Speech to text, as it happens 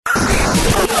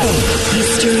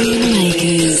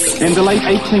In the late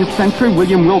 18th century,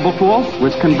 William Wilberforce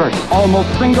was converted.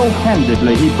 Almost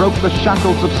single-handedly, he broke the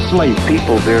shackles of slavery.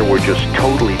 People there were just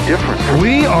totally different.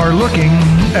 We are looking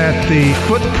at the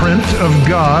footprint of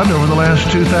God over the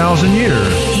last 2,000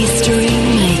 years. History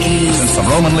Makers. Since the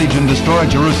Roman legion destroyed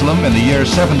Jerusalem in the year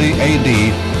 70 AD,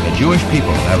 the Jewish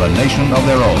people have a nation of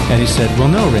their own. And he said, well,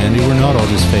 no, Randy, we're not all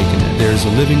just faking it. There's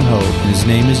a living hope, and his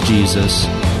name is Jesus.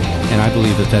 And I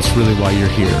believe that that's really why you're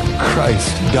here.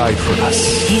 Christ died for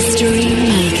us. History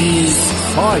Makers.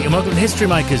 Hi, and welcome to History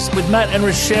Makers with Matt and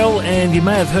Rochelle. And you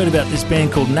may have heard about this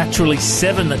band called Naturally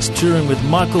Seven that's touring with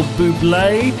Michael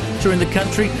Bublé touring the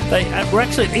country. They were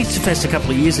actually at Easterfest a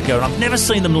couple of years ago, and I've never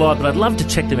seen them live, but I'd love to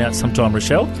check them out sometime,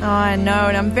 Rochelle. Oh, I know,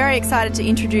 and I'm very excited to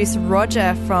introduce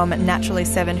Roger from Naturally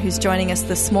Seven, who's joining us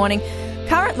this morning.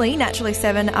 Currently, Naturally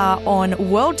Seven are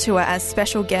on world tour as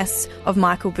special guests of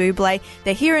Michael Bublé.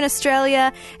 They're here in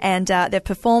Australia, and they've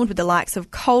performed with the likes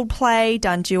of Coldplay,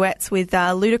 done duets with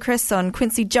Ludacris on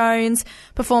Quincy Jones,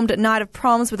 performed at Night of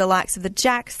Proms with the likes of the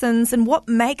Jacksons. And what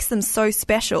makes them so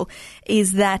special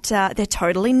is that they're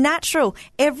totally natural.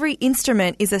 Every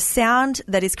instrument is a sound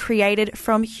that is created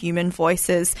from human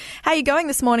voices. How are you going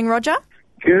this morning, Roger?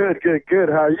 Good.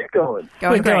 How are you going?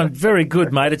 We're going very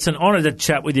good, mate. It's an honour to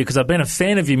chat with you because I've been a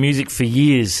fan of your music for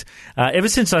years. Ever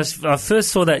since I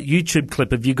first saw that YouTube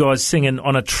clip of you guys singing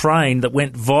on a train that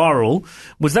went viral,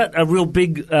 was that a real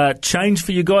big change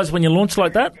for you guys when you launched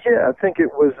like that? Yeah, I think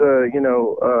it was,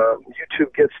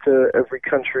 YouTube gets to every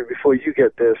country before you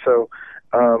get there. So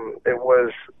it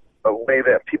was a way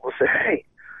that people say, hey,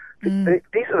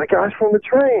 these are the guys from the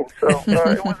train. So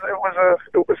it was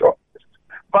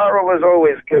viral is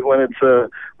always good when it's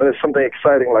something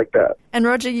exciting like that. And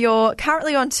Roger, you're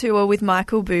currently on tour with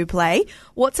Michael Bublé.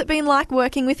 What's it been like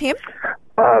working with him?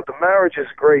 The marriage is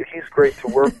great. He's great to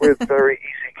work with, very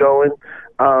easygoing.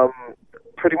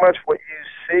 Pretty much what you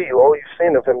see, all you've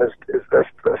seen of him is that's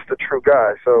the true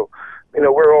guy. So,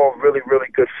 we're all really, really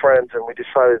good friends, and we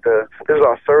decided this is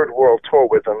our third world tour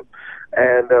with him,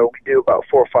 and we do about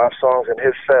 4 or 5 songs in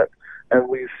his set. And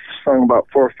we've sung about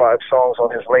 4 or 5 songs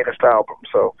on his latest album.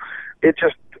 So it's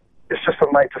just a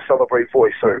night to celebrate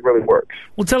voice, so it really works.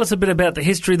 Well, tell us a bit about the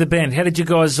history of the band. How did you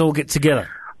guys all get together?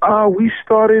 We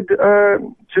started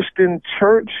just in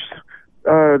church,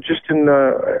 singing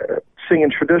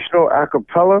traditional a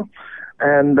cappella,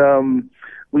 and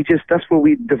that's where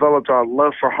we developed our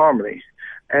love for harmony.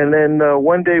 And then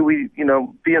one day we,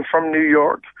 being from New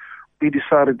York, we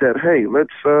decided that, hey,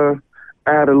 let's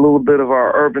add a little bit of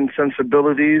our urban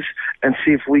sensibilities and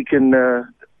see if we can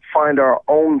find our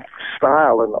own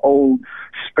style and own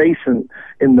space in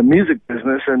the music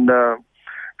business. And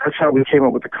that's how we came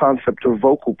up with the concept of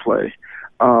vocal play,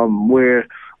 where,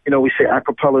 we say a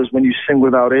cappella is when you sing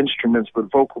without instruments, but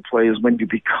vocal play is when you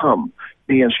become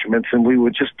the instruments. And we were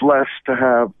just blessed to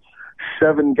have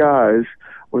 7 guys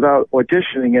without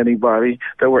auditioning anybody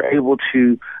that were able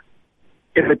to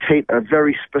imitate a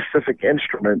very specific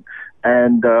instrument,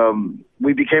 and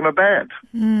we became a band.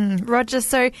 Roger,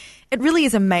 so it really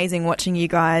is amazing watching you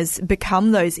guys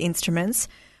become those instruments.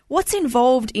 What's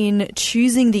involved in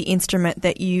choosing the instrument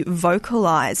that you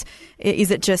vocalize?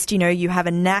 Is it just, you have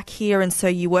a knack here and so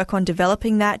you work on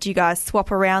developing that? Do you guys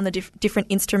swap around the different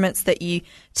instruments that you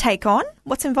take on?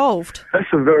 What's involved?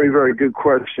 That's a very, very good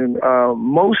question.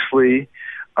 Mostly,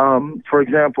 for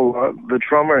example, the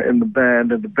drummer in the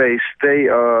band and the bass,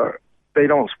 we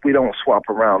don't swap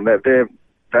around.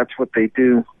 That's what they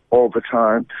do all the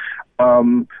time.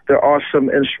 There are some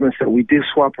instruments that we do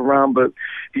swap around, but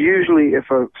usually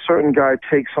if a certain guy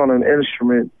takes on an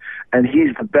instrument and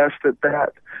he's the best at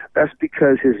that, that's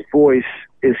because his voice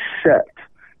is set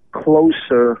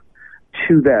closer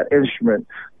to that instrument.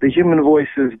 The human voice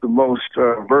is the most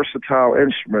versatile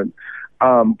instrument,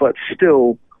 but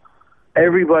still,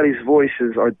 everybody's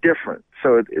voices are different.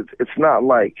 So it's not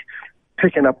like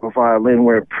picking up a violin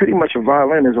where pretty much a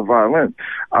violin is a violin.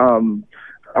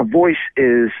 A voice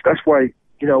is, that's why,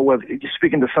 whether you're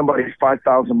speaking to somebody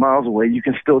 5,000 miles away, you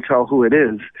can still tell who it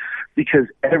is because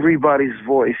everybody's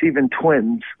voice, even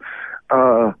twins,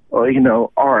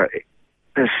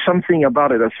 there's something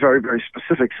about it that's very, very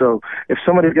specific. So if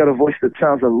somebody's got a voice that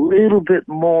sounds a little bit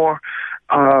more,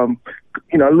 a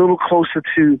little closer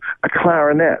to a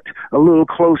clarinet, a little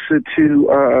closer to,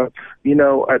 a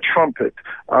trumpet,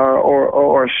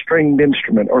 or a stringed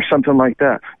instrument or something like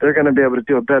that, they're going to be able to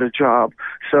do a better job.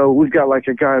 So we've got like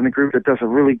a guy in the group that does a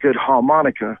really good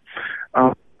harmonica,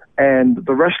 and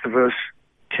the rest of us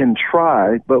can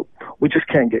try, but we just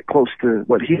can't get close to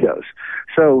what he does.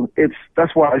 So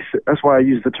that's why I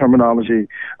use the terminology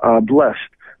blessed,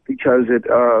 because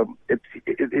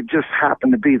it just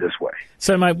happened to be this way.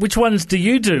 So, mate, which ones do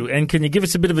you do? And can you give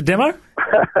us a bit of a demo?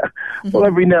 Well,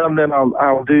 every now and then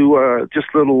I'll do just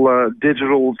little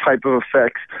digital type of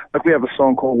effects. Like we have a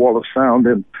song called Wall of Sound,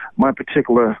 and my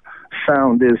particular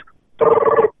sound is,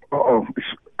 it's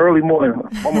early morning.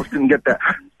 Almost didn't get that.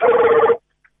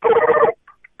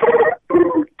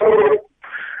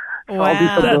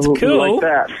 Wow, that's cool. Like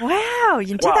that. Wow,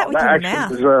 you did that with your mouth. That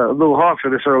actually was a little hard for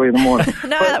this early in the morning.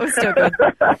 No, that was still good.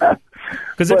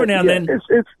 Because every now and then...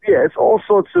 It's all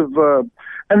sorts of...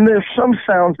 and there's some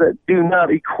sounds that do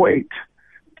not equate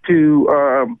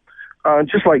to...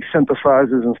 just like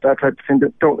synthesizers and that type of thing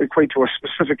that don't equate to a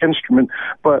specific instrument,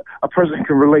 but a person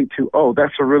can relate to, oh,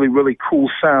 that's a really, really cool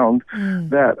sound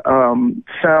that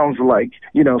sounds like,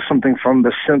 something from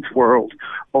the synth world,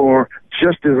 or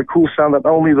just as a cool sound that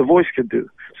only the voice could do.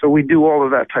 So we do all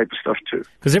of that type of stuff too.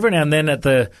 Because every now and then at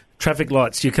the traffic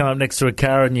lights, you come up next to a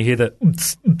car and you hear the,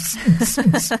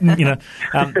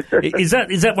 is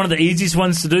that one of the easiest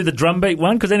ones to do, the drum beat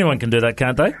one? Because anyone can do that,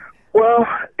 can't they? Well,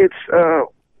 it's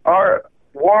our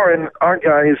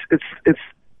guy it's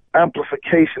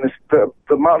amplification. It's the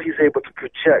amount he's able to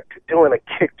project doing a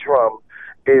kick drum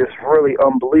is really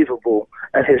unbelievable,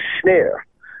 and his snare.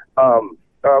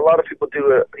 A lot of people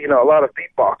do a lot of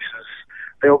beatboxers.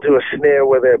 They'll do a snare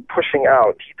where they're pushing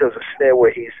out. He does a snare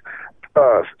where he's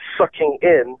sucking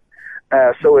in.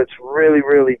 So it's really,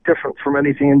 really different from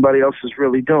anything anybody else is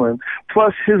really doing.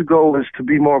 Plus, his goal is to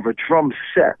be more of a drum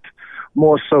set,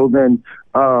 more so than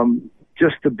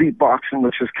just the beatboxing,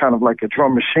 which is kind of like a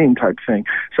drum machine type thing.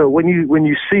 So when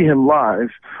you see him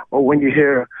live, or when you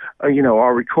hear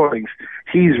our recordings,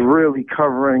 he's really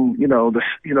covering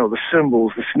the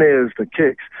cymbals, the snares, the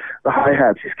kicks, the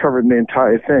hi-hats. He's covering the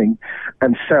entire thing,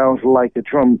 and sounds like a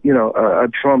drum a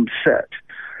drum set.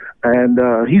 And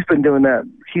he's been doing that.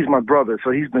 He's my brother,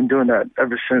 so he's been doing that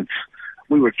ever since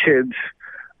we were kids.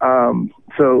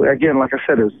 So again, like I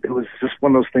said, it was just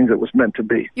one of those things that was meant to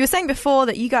be. You were saying before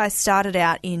that you guys started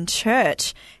out in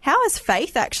church. How has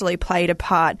faith actually played a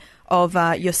part of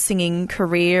your singing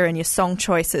career and your song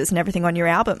choices and everything on your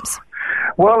albums?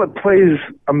 Well, it plays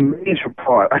a major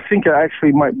part. I think it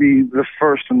actually might be the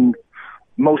first and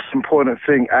most important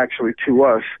thing actually to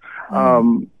us.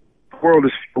 The world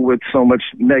is filled with so much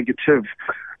negative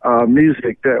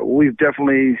music that we've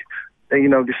definitely,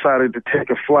 decided to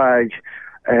take a flag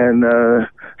and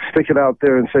stick it out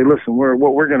there and say, listen,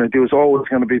 what we're going to do is always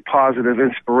going to be positive,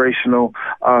 inspirational,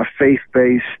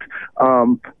 faith-based,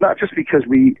 not just because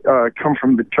we come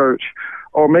from the church,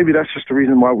 or maybe that's just the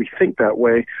reason why we think that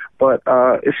way, but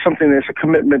it's something that's a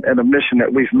commitment and a mission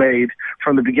that we've made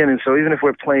from the beginning. So even if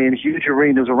we're playing huge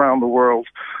arenas around the world,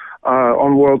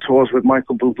 on world tours with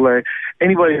Michael Bublé,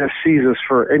 anybody that sees us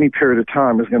for any period of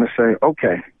time is going to say,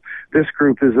 okay, this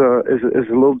group is a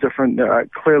little different.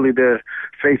 Clearly, they're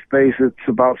faith-based. It's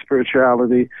about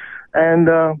spirituality. And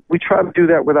we try to do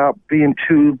that without being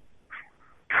too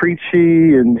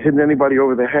preachy and hitting anybody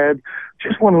over the head.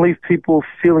 Just want to leave people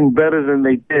feeling better than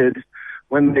they did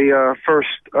when they first,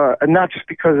 and not just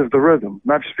because of the rhythm,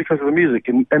 not just because of the music.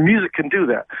 And music can do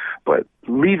that, but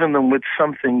leaving them with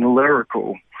something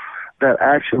lyrical that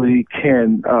actually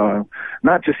can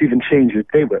not just even change your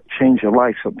day, but change your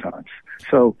life sometimes.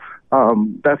 So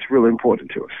that's really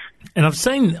important to us. And I've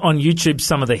seen on YouTube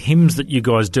some of the hymns that you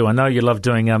guys do. I know you love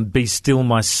doing Be Still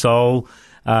My Soul.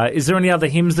 Is there any other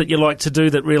hymns that you like to do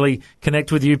that really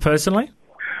connect with you personally?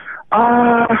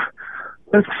 Let's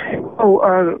see.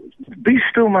 Be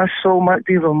Still My Soul might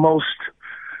be the most,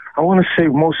 I want to say,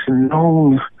 most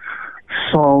known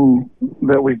song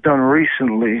that we've done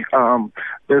recently.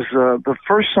 There's the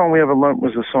first song we ever learned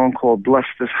was a song called Bless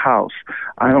This House.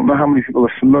 I don't know how many people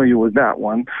are familiar with that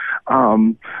one.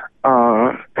 And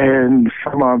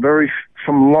from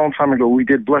a long time ago, we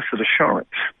did Blessed Assurance.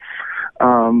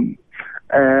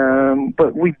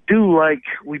 But we do like,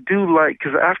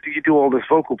 because after you do all this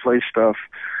vocal play stuff,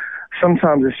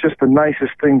 sometimes it's just the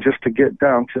nicest thing just to get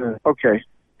down to, okay,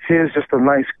 here's just a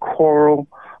nice choral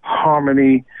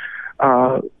harmony,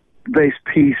 bass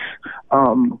piece.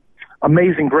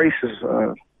 Amazing Grace is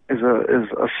a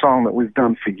song that we've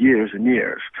done for years and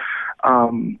years,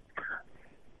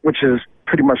 which is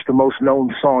pretty much the most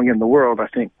known song in the world, I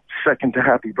think, second to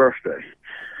Happy Birthday.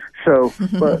 So,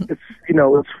 but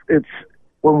it's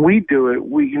when we do it,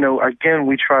 we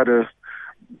try to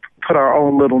put our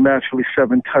own little Naturally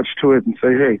Seven touch to it and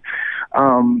say, hey,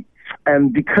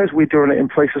 and because we're doing it in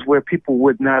places where people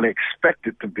would not expect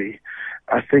it to be,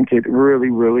 I think it really,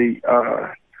 really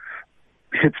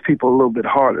hits people a little bit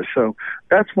harder. So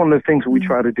that's one of the things that we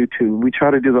try to do too. We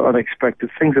try to do the unexpected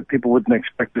things that people wouldn't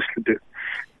expect us to do.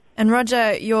 And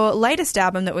Roger, your latest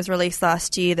album that was released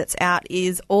last year that's out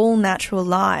is All Natural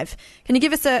Live. Can you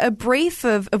give us a brief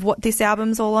of what this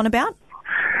album's all on about?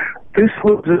 This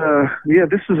was,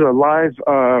 this is a live,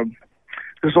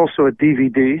 there's also a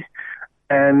DVD,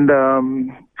 and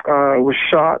it was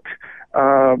shot.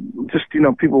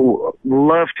 People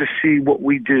love to see what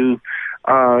we do.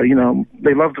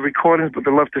 They love the recordings, but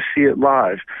they love to see it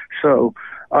live. So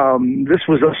this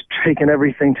was us taking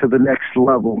everything to the next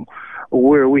level,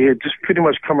 where we had just pretty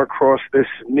much come across this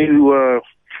new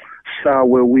style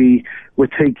where we were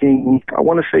taking, I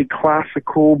want to say,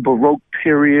 classical, Baroque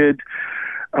period,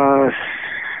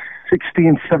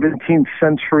 16th, 17th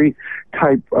century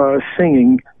type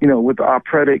singing, with the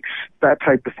operetics, that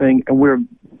type of thing, and we're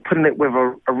putting it with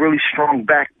a really strong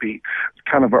backbeat,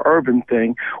 kind of an urban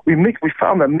thing. We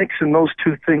found that mixing those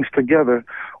two things together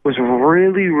was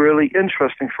really, really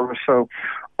interesting for us. So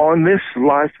on this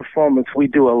live performance, we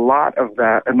do a lot of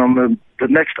that, and on the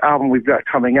next album we've got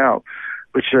coming out,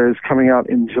 which is coming out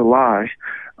in July,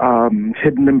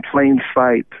 Hidden in Plain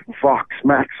Sight, Vox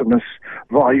Maximus,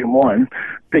 Volume 1,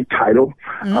 big title.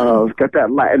 It's got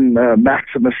that Latin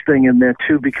Maximus thing in there,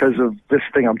 too, because of this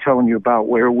thing I'm telling you about,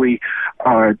 where we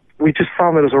just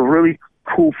found that it was a really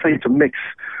cool thing to mix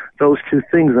those two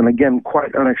things, and again,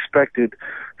 quite unexpected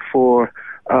for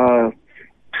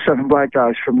 7 black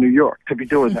guys from New York to be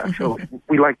doing that. So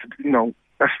we like to,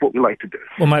 that's what we like to do.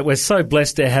 Well, mate, we're so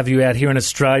blessed to have you out here in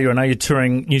Australia. I know you're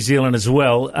touring New Zealand as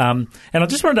well. And I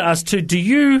just wanted to ask too, do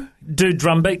you do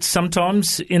drum beats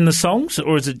sometimes in the songs,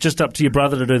 or is it just up to your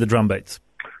brother to do the drum beats?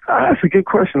 That's a good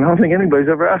question. I don't think anybody's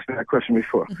ever asked me that question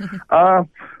before.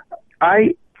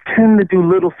 I tend to do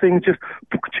little things, just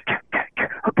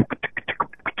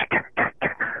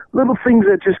little things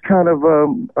that just kind of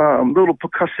little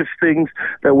percussive things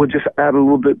that would just add a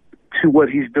little bit to what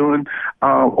he's doing,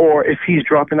 or if he's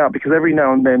dropping out, because every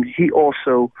now and then he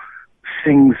also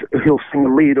sings. He'll sing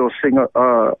a lead or sing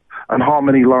an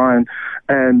harmony line,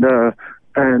 and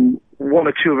one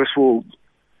or two of us will,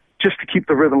 just to keep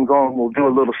the rhythm going, we'll do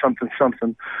a little something,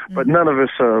 but none of us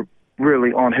are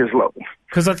really on his level.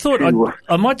 Because I thought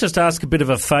I might just ask a bit of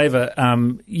a favour.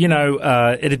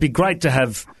 It'd be great to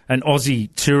have an Aussie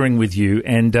touring with you,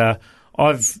 and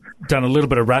I've done a little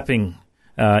bit of rapping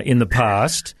in the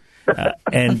past.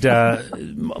 And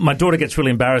my daughter gets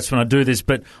really embarrassed when I do this,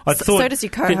 but I thought... So does your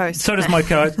co-host. So does my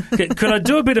co-host. Could I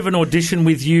do a bit of an audition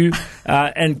with you,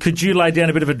 and could you lay down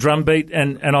a bit of a drum beat,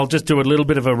 and I'll just do a little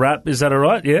bit of a rap? Is that all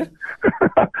right? Yeah?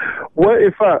 What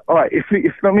if all right,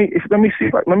 let me see,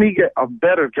 let me get a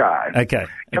better guy. Okay.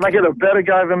 Can I get a better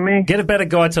guy than me? Get a better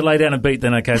guy to lay down a beat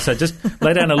then, okay. So just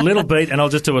lay down a little beat, and I'll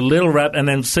just do a little rap, and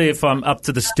then see if I'm up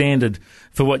to the standard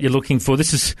for what you're looking for.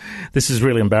 This is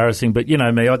really embarrassing, but you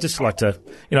know me, I just like to,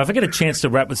 if I get a chance to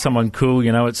rap with someone cool,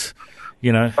 it's,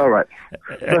 All right.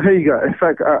 So here you go. In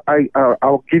fact,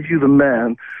 I'll give you the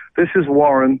man. This is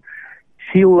Warren.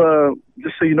 He'll,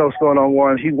 just so you know what's going on,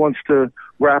 Warren, he wants to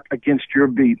rap against your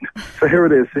beat. So here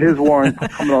it is. So here's Warren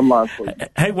coming on live for you.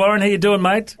 Hey, Warren, how you doing,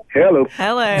 mate? Hello.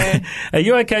 Hello. Are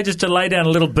you okay just to lay down a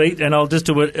little beat, and I'll just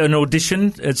do an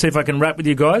audition and see if I can rap with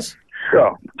you guys?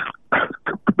 Sure.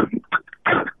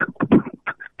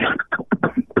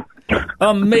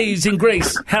 Amazing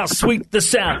grace, how sweet the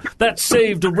sound that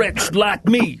saved a wretch like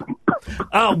me.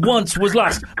 I once was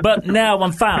lost, but now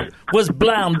I'm found. Was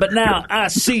blind, but now I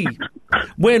see.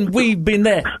 When we've been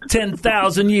there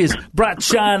 10,000 years, bright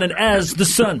shining as the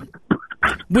sun.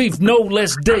 We've no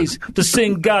less days to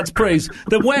sing God's praise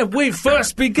than when we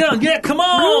first begun. Yeah, come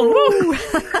on! Woo!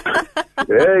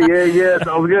 Yeah.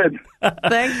 Sounds good.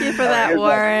 Thank you for that,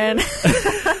 Warren.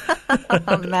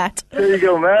 Matt. There you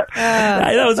go, Matt.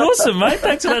 Hey, that was awesome, mate.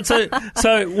 Thanks for that.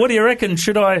 So what do you reckon?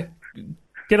 Should I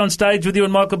get on stage with you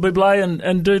and Michael Bublé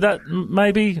and do that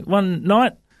maybe one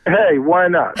night? Hey, why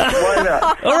not? Why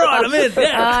not? All right, I'm in.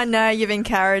 Yeah. Oh, no, you've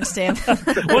encouraged him.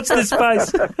 What's this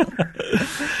space?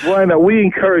 Why not? We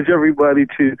encourage everybody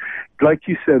to, like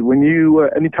you said, when you,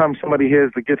 anytime somebody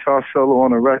hears the guitar solo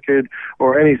on a record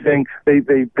or anything, they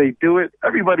do it.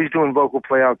 Everybody's doing vocal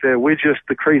play out there. We're just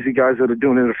the crazy guys that are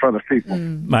doing it in front of people.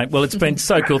 Mate, well, it's been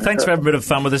so cool. Thanks for having a bit of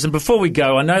fun with us. And before we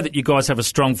go, I know that you guys have a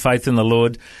strong faith in the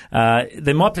Lord.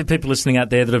 There might be people listening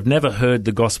out there that have never heard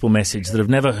the gospel message, that have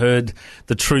never heard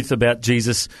the truth about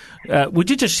Jesus.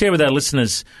 Would you just share with our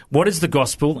listeners what is the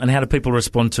gospel and how do people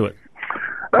respond to it?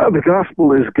 The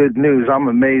gospel is good news. I'm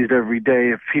amazed every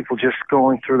day of people just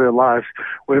going through their lives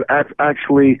with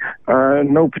actually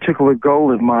no particular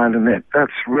goal in mind, and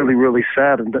that's really, really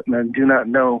sad, and do not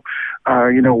know,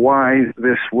 why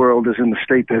this world is in the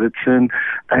state that it's in,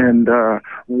 and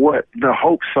what the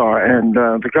hopes are. And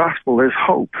the gospel is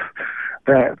hope.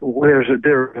 that there's a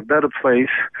better place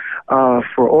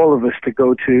for all of us to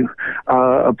go to,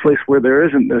 a place where there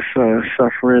isn't this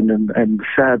suffering and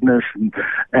sadness,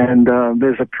 and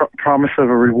there's a promise of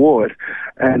a reward,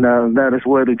 and that is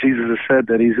what Jesus has said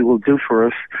that He will do for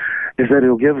us. Is that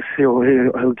He'll give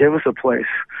us a place.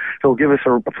 He'll give us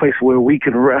a place where we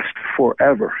can rest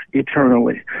forever,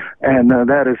 eternally, and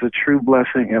that is a true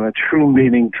blessing and a true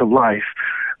meaning to life.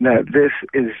 That this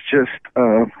is just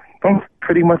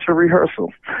pretty much a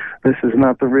rehearsal. This is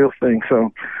not the real thing.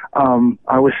 So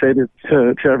I would say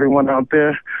to everyone out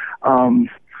there,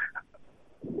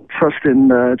 trust in,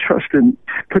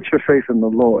 put your faith in the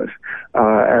Lord.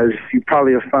 As you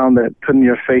probably have found that putting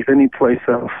your faith any place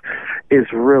else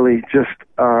is really just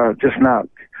not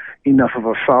enough of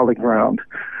a solid ground,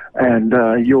 and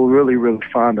you'll really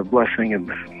find a blessing in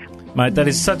this. Mate, that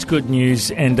is such good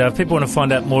news, and if people want to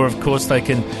find out more, of course, they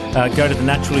can go to the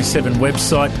Naturally 7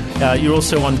 website. You're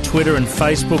also on Twitter and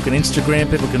Facebook and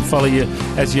Instagram. People can follow you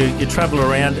as you travel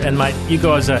around, and, mate, you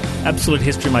guys are absolute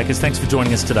history makers. Thanks for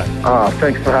joining us today.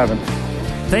 Thanks for having me.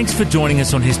 Thanks for joining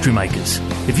us on History Makers.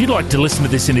 If you'd like to listen to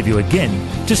this interview again,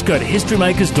 just go to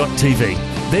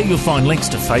historymakers.tv. There you'll find links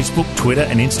to Facebook, Twitter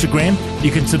and Instagram.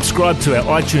 You can subscribe to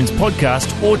our iTunes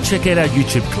podcast or check out our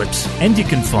YouTube clips. And you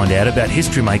can find out about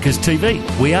History Makers TV.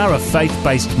 We are a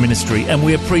faith-based ministry and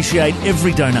we appreciate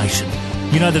every donation.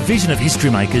 You know, the vision of History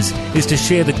Makers is to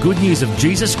share the good news of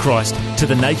Jesus Christ to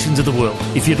the nations of the world.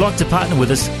 If you'd like to partner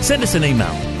with us, send us an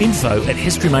email,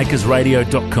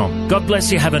 info@historymakersradio.com. God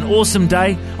bless you. Have an awesome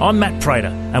day. I'm Matt Prater,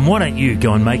 and why don't you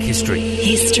go and make history?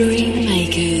 History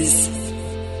Makers.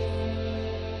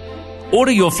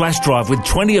 Order your flash drive with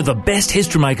 20 of the best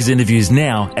History Makers interviews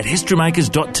now at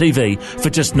historymakers.tv for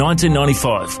just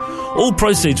 $19.95. All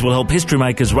proceeds will help History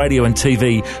Makers Radio and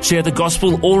TV share the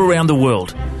gospel all around the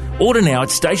world. Order now at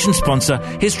station sponsor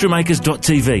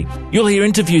historymakers.tv. You'll hear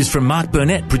interviews from Mark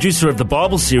Burnett, producer of the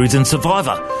Bible series and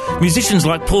Survivor, musicians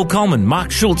like Paul Coleman, Mark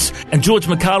Schultz and George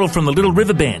McArdle from the Little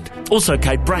River Band, also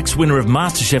Kate Brax, winner of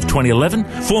MasterChef 2011,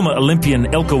 former Olympian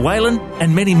Elka Whalen,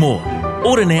 and many more.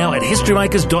 Order now at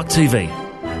historymakers.tv.